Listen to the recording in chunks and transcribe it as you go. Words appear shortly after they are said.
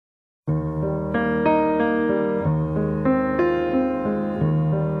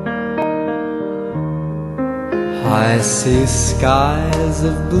I see skies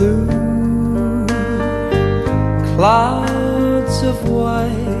of blue, clouds of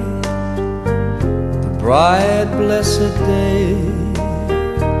white, the bright blessed day,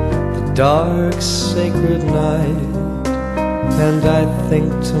 the dark sacred night. And I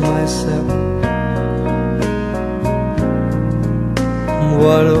think to myself,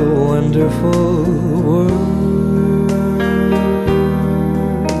 what a wonderful world.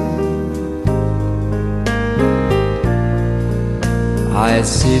 I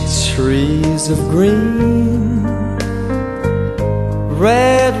see trees of green,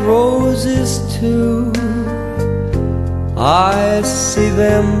 red roses too. I see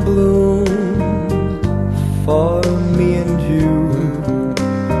them bloom for me and you.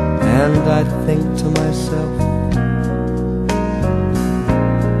 And I think to myself,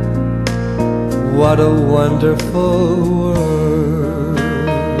 what a wonderful world.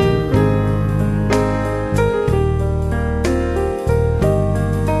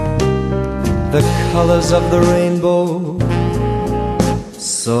 The colors of the rainbow,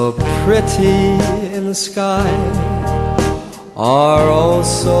 so pretty in the sky, are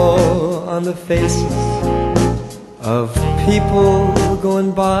also on the faces of people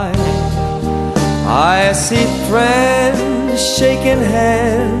going by. I see friends shaking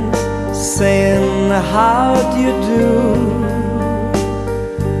hands, saying, how do you do?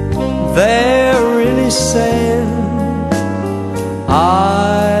 They're really saying,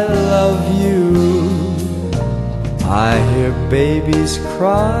 I love you. I hear babies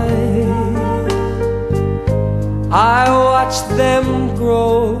cry, I watch them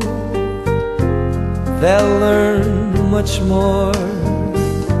grow. They'll learn much more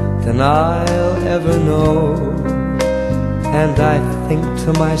than I'll ever know. And I think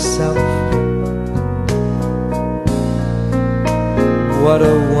to myself, what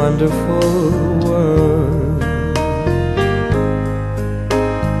a wonderful world.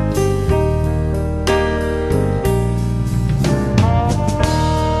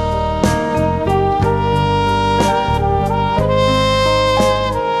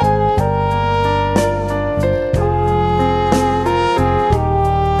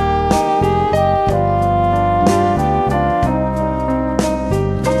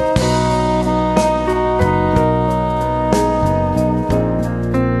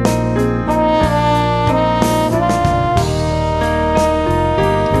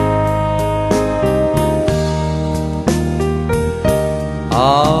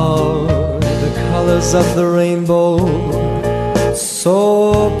 All the colors of the rainbow,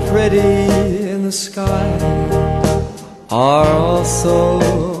 so pretty in the sky, are also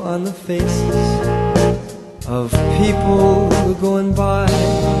on the faces of people going by.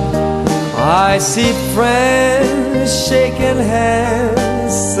 I see friends shaking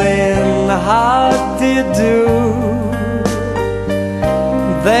hands, saying, how do you do?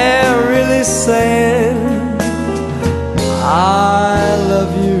 They're really saying, I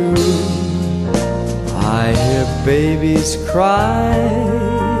love you. I hear babies cry,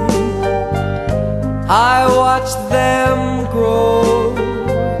 I watch them grow.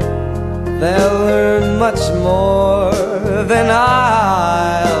 They'll learn much more than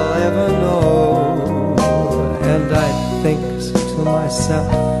I'll ever know. And I think to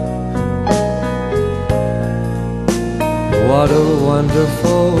myself, what a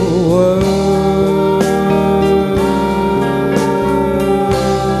wonderful world.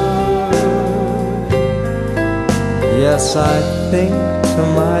 Yes, I think to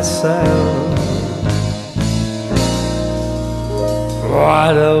myself,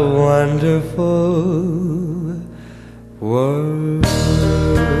 what a wonderful world.